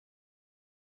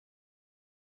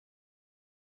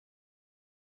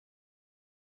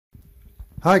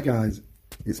Hi guys,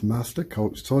 it's Master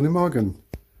Coach Tony Morgan,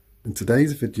 and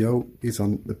today's video is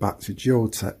on the Baxi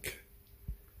Duotec.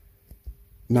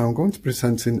 Now I'm going to be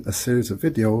presenting a series of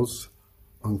videos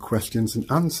on questions and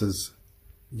answers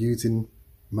using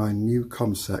my new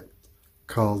concept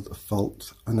called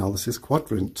Fault Analysis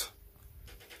Quadrant.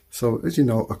 So as you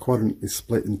know, a quadrant is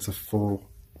split into 4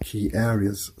 key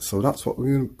areas, so that's what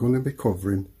we're going to be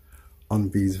covering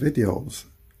on these videos.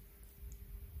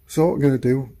 So what we're going to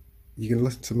do, you can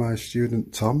listen to my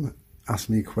student Tom ask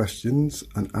me questions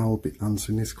and I'll be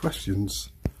answering his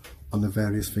questions on the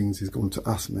various things he's going to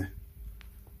ask me.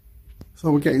 So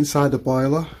we'll get inside the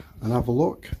boiler and have a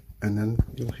look, and then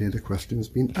you'll hear the questions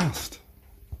being asked.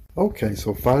 Okay,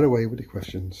 so fire away with the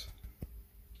questions.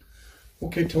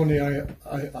 Okay, Tony,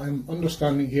 I'm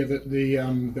understanding here that the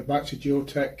Baxi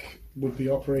Duotec would be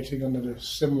operating under a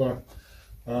similar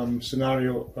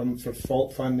scenario for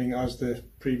fault finding as the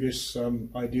previous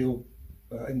ideal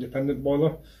independent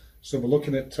boiler. So we're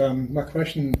looking at, my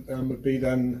question would be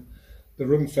then, the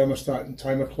room thermostat and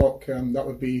timer clock, that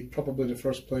would be probably the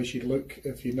first place you'd look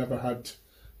if you never had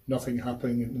nothing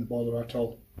happening in the boiler at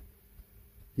all.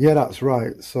 Yeah, that's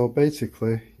right. So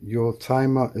basically your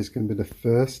timer is going to be the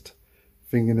first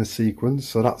thing in a sequence,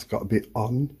 so that's got to be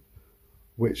on,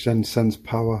 which then sends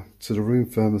power to the room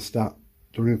thermostat.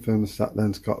 The room thermostat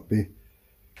then's got to be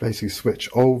basically switch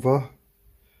over.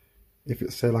 If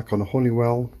it's say like on a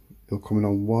Honeywell, it'll come in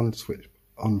on 1, switch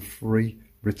on 3,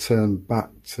 return back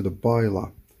to the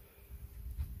boiler.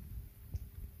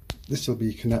 This will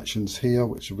be connections here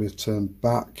which will return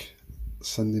back,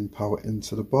 sending power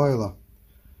into the boiler.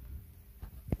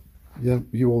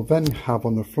 You will then have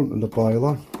on the front of the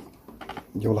boiler,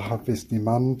 you'll have this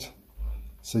demand,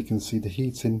 so you can see the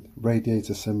heating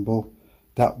radiator symbol.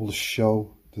 That will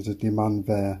show there's a demand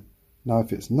there. Now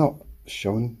if it's not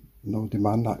showing no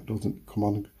demand, that doesn't come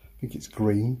on, I think it's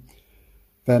green,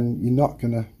 then you're not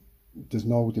gonna, there's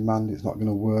no demand, it's not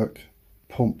gonna work,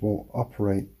 pump won't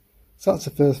operate. So that's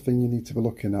the first thing you need to be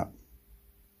looking at.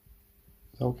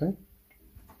 Okay.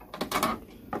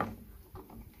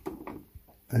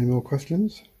 Any more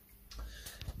questions?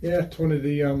 Yeah, Tony,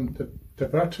 the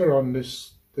diverter on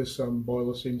this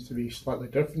boiler seems to be slightly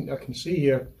different. I can see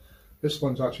here this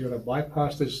one's actually got a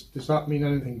bypass. Does that mean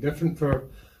anything different for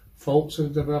faults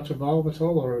in the diverter valve at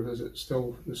all, or is it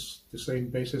still the same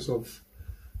basis of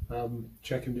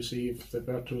checking to see if the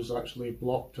diverter is actually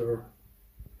blocked? Or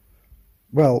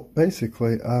well,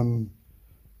 basically,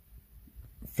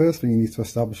 first thing you need to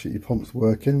establish that your pump's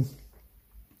working.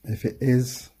 If it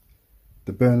is,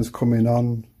 the burner's coming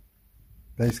on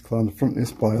basically on the front of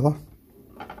this boiler.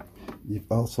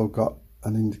 You've also got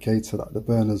an indicator that the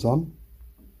burner's on.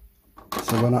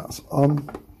 So when that's on,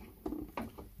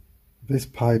 this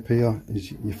pipe here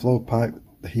is your flow pipe.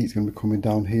 The heat's going to be coming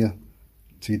down here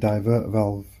to your divert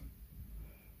valve.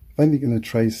 Then you're going to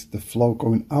trace the flow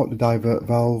going out the divert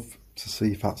valve to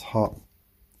see if that's hot.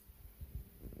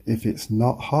 If it's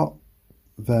not hot,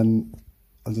 then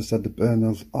as I said, the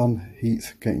burner's on,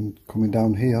 heat's coming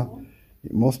down here.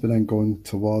 It must be then going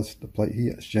towards the plate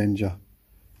heat exchanger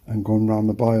and going around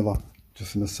the boiler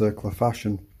just in a circular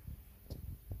fashion.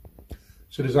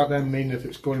 So does that then mean if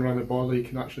it's going around the boiler, you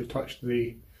can actually touch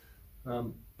the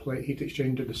plate heat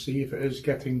exchanger to see if it is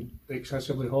getting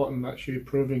excessively hot, and that's you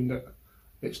proving that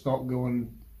it's not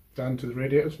going down to the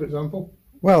radiators, for example?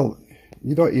 Well,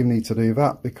 you don't even need to do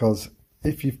that, because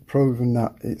if you've proven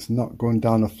that it's not going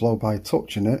down a flow by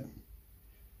touching it,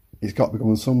 it's got to be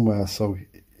going somewhere. So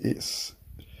it's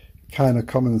kind of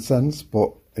common sense,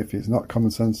 but if it's not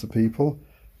common sense to people,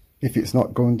 if it's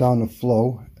not going down a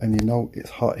flow and you know it's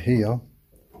hot here,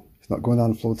 it's not going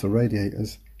down the flow to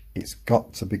radiators, it's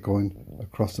got to be going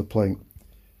across the plate.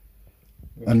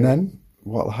 Okay. And then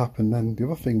what will happen then, the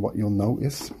other thing what you'll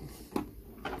notice,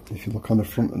 if you look on the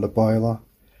front of the boiler,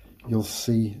 you'll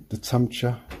see the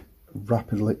temperature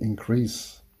rapidly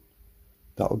increase.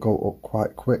 That will go up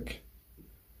quite quick.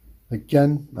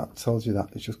 Again, that tells you that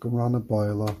it's just going around the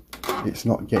boiler, it's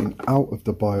not getting out of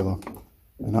the boiler,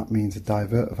 and that means the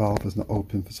diverter valve is not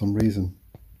open for some reason.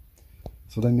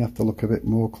 So then you have to look a bit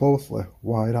more closely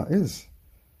why that is.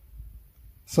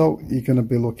 So you're going to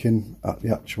be looking at the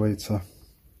actuator.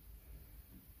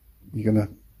 You're going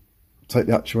to take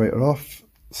the actuator off,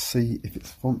 see if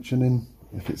it's functioning,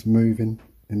 if it's moving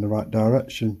in the right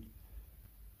direction.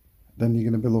 Then you're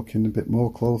going to be looking a bit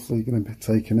more closely. You're going to be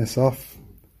taking this off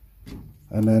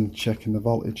and then checking the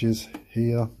voltages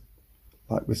here.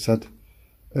 Like we said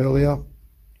earlier,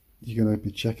 you're going to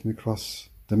be checking across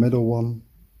the middle one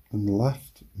and the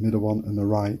left, middle one and the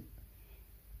right.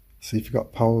 See if you've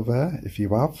got power there. If you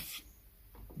have,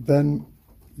 then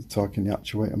you're talking the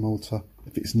actuator motor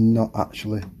if it's not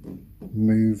actually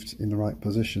moved in the right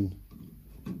position.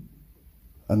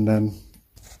 And then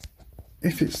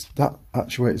if it's that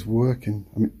actuator's working,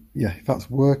 I mean, yeah, if that's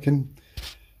working,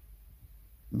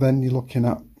 then you're looking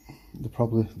at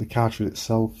probably the cartridge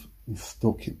itself is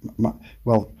stuck.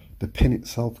 Well, the pin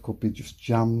itself could be just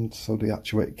jammed, so the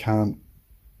actuator can't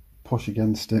push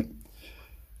against it.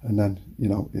 And then, you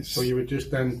know, it's... So you would just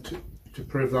then, to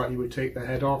prove that, you would take the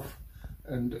head off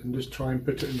and just try and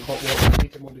put it in hot water and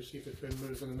heat them to see if the pin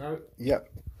moves in and out? Yep,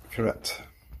 correct.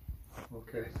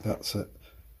 Okay. That's it.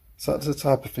 So that's the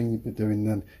type of thing you'd be doing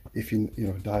then if you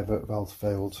know, divert valve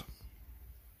failed.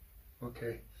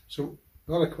 Okay. So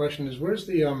another question is, where's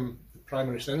the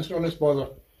primary sensor on this boiler?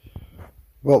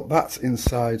 Well, that's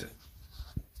inside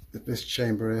this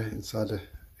chamber here, inside the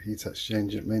heat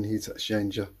exchanger, main heat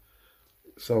exchanger.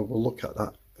 So we'll look at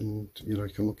that, and you know,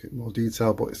 you can look at more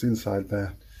detail, but it's inside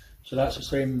there. So that's the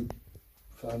same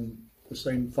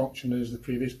function as the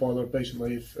previous boiler.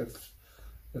 Basically, if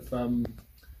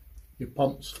your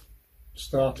pump's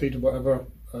started or whatever,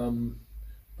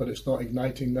 but it's not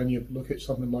igniting, then you look at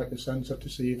something like the sensor to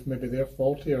see if maybe they're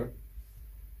faulty. Or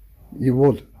you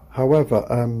would. However,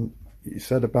 you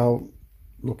said about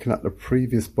looking at the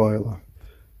previous boiler.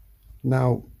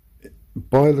 Now,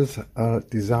 boilers are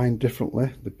designed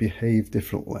differently, they behave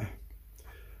differently.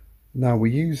 Now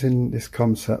we're using this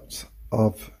concept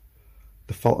of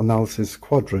the Fault Analysis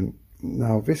Quadrant.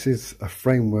 Now this is a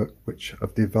framework which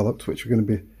I've developed, which we're going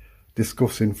to be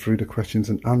discussing through the questions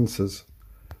and answers.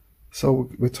 So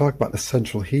we're talking about the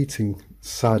central heating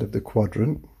side of the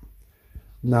quadrant.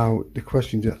 Now the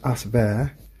question you asked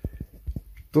there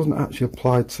doesn't actually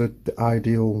apply to the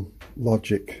ideal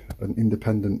logic and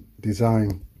independent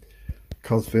design,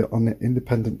 because on the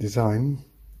independent design,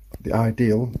 the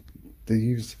ideal, they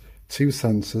use two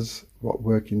sensors what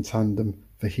work in tandem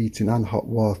for heating and hot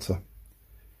water.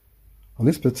 On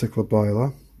this particular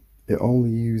boiler, it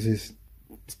only uses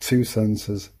two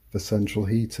sensors for central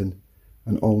heating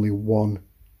and only one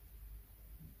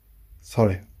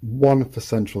for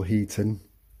central heating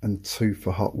and two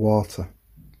for hot water.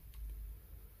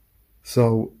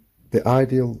 So the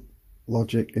ideal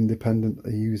logic independent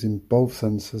are using both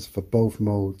sensors for both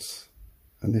modes,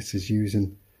 and this is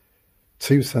using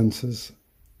two sensors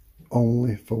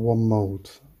only for one mode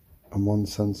and one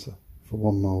sensor for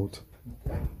one mode.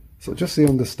 So just the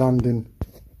understanding,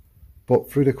 but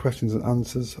through the questions and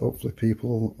answers, hopefully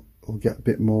people will get a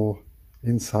bit more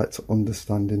insight to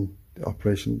understanding the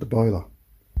operation of the boiler.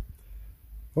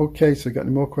 Okay, so got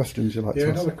any more questions you'd like to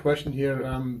ask? Another question here.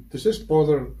 Does this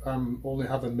boiler only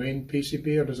have a main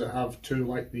PCB, or does it have two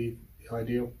like the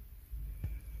ideal?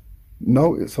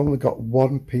 No, it's only got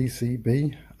one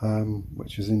PCB,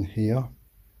 which is in here.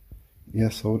 Yeah,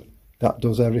 so that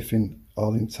does everything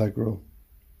all integral.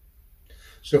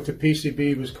 So if the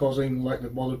PCB was causing like the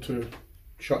boiler to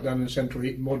shut down in central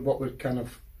heating mode, what would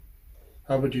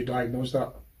how would you diagnose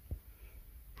that?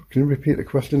 Can you repeat the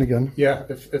question again? Yeah,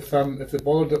 if the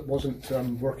boiler wasn't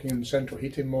working in central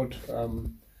heating mode,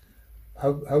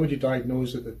 how would you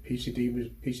diagnose that the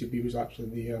PCB was actually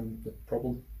the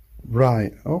problem?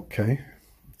 Right. Okay.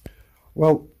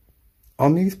 Well,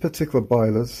 on these particular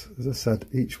boilers, as I said,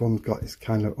 each one's got its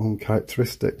kind of own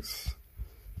characteristics.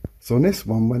 So in this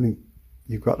one, when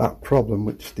you've got that problem,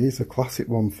 which is a classic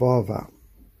one for that,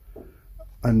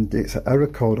 and it's an error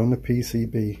code on the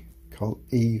PCB called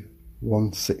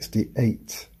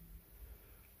E168,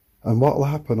 and what will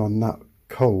happen on that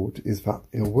code is that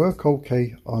it'll work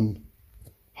okay on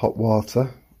hot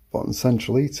water, but on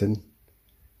central heating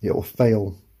it'll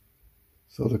fail.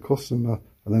 So the customer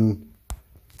will then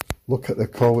look at the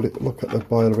code, look at the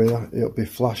boiler here, it'll be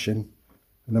flashing,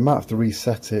 and they might have to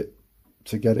reset it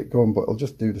to get it going, but it'll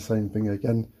just do the same thing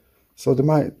again. So they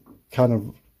might kind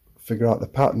of figure out the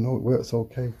pattern. Oh, it works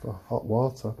okay for hot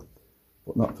water,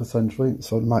 but not for central heat.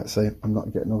 So they might say, I'm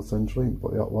not getting no central heat,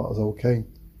 but the hot water's okay.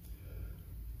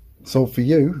 So for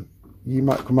you, you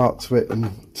might come out to it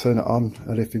and turn it on,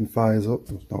 everything fires up,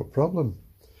 there's no problem.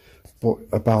 But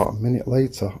about a minute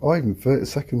later, or even 30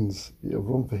 seconds, it'll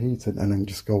run for heating and then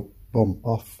just go boom,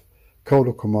 off. Code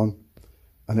will come on,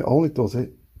 and it only does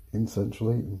it in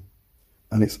central heating.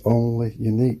 And it's only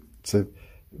unique to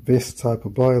this type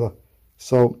of boiler.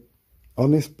 So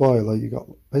on this boiler, you've got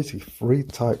basically three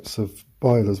types of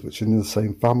boilers which are in the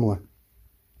same family.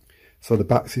 So the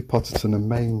Baxi, Potterton and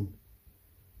Main,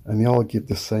 and they all give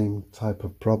the same type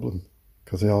of problem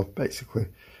because they are basically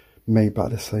made by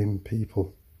the same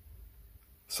people.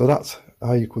 So that's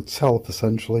how you could tell for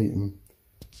central heating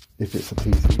if it's a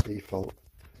PCB fault.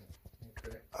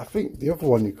 Okay. I think the other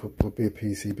one would be a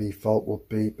PCB fault would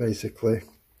be basically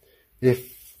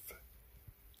if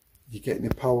you're getting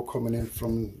your power coming in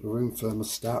from the room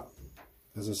thermostat.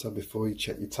 As I said before, you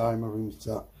check your timer, room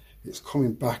thermostat. It's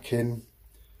coming back in.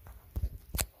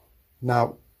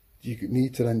 Now, you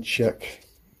need to then check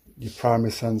your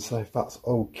primary sensor if that's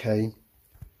okay.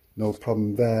 No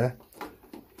problem there.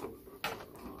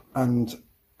 And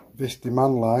this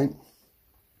demand line,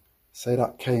 say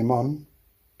that came on,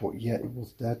 but yet it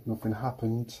was dead, nothing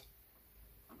happened.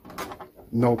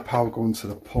 No power going to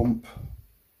the pump.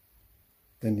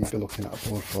 Then you'd be looking at a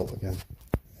board fault again.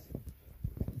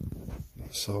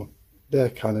 So they're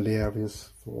kind of the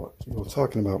areas for what you were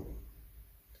talking about.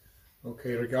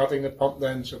 Okay, regarding the pump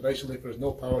then, so basically if there's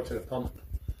no power to the pump,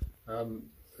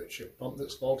 it's your pump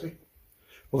that's faulty?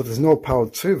 Well, if there's no power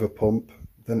to the pump,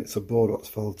 then it's a board that's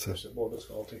faulty. It's a board that's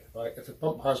faulty, right. If the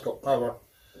pump has got power,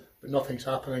 but nothing's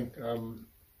happening,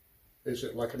 is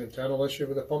it like an internal issue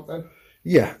with the pump then?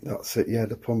 Yeah, that's it. Yeah,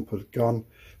 the pump had gone.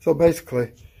 So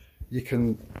basically, you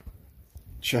can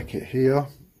check it here,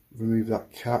 remove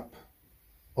that cap,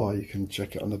 or you can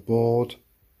check it on the board.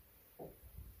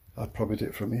 I'd probably do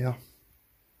it from here.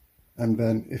 And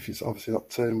then if it's obviously not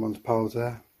turning when the power's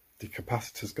there, the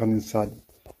capacitor's gone inside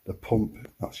the pump,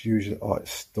 that's usually, or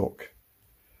it's stuck.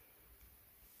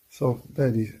 So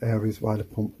they're the areas why the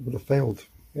pump would have failed.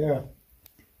 Yeah.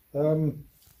 So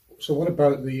what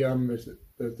about the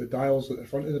dials at the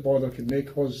front of the boiler? Can they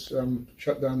cause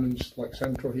shutdown and like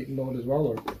central heating load as well?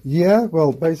 Or? Yeah,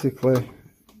 well basically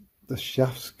the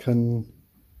shafts can,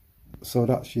 so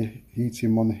that's your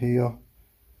heating one here.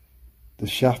 The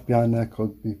shaft behind there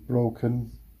could be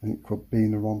broken and it could be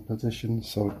in the wrong position,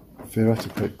 so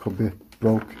theoretically it could be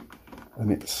broke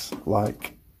and it's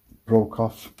like broke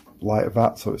off like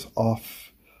that, so it's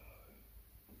off.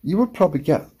 You would probably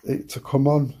get it to come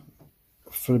on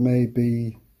for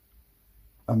maybe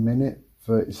a minute,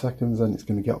 30 seconds, and it's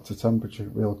going to get up to temperature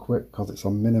real quick because it's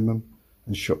on minimum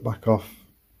and shut back off.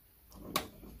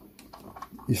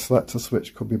 Your selector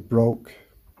switch could be broke,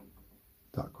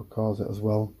 that could cause it as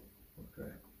well. Okay.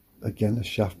 Again, the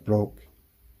shaft broke.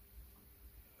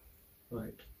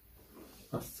 Right.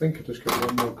 I think I just got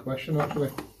one more question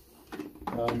actually.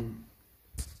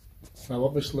 Now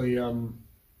obviously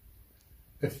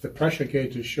if the pressure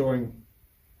gauge is showing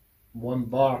 1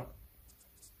 bar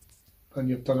and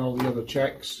you've done all the other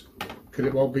checks, could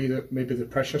it well be that maybe the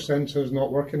pressure sensor is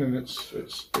not working and it's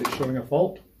showing a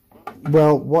fault?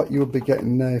 Well, what you would be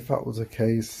getting there if that was the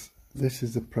case, this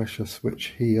is the pressure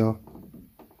switch here.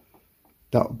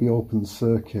 That would be open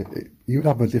circuit. You'd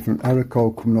have a different error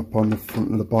code coming up on the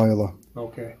front of the boiler.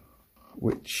 Okay.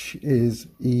 Which is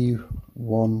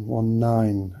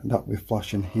E119. That will be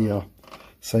flashing here,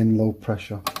 saying low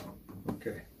pressure.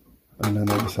 Okay. And then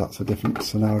obviously that's a different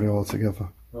scenario altogether.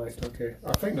 Right, okay.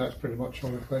 I think that's pretty much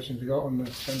all the questions we got on the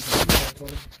central.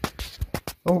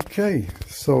 Okay,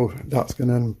 so that's going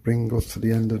to bring us to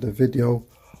the end of the video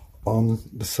on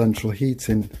the central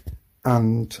heating,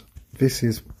 and this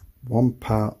is one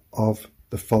part of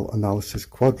the fault analysis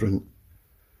quadrant.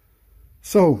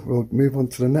 So we'll move on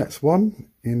to the next one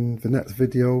in the next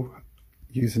video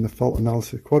using the fault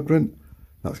analysis quadrant.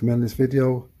 That's going to end this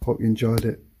video. Hope you enjoyed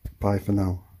it. Bye for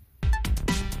now.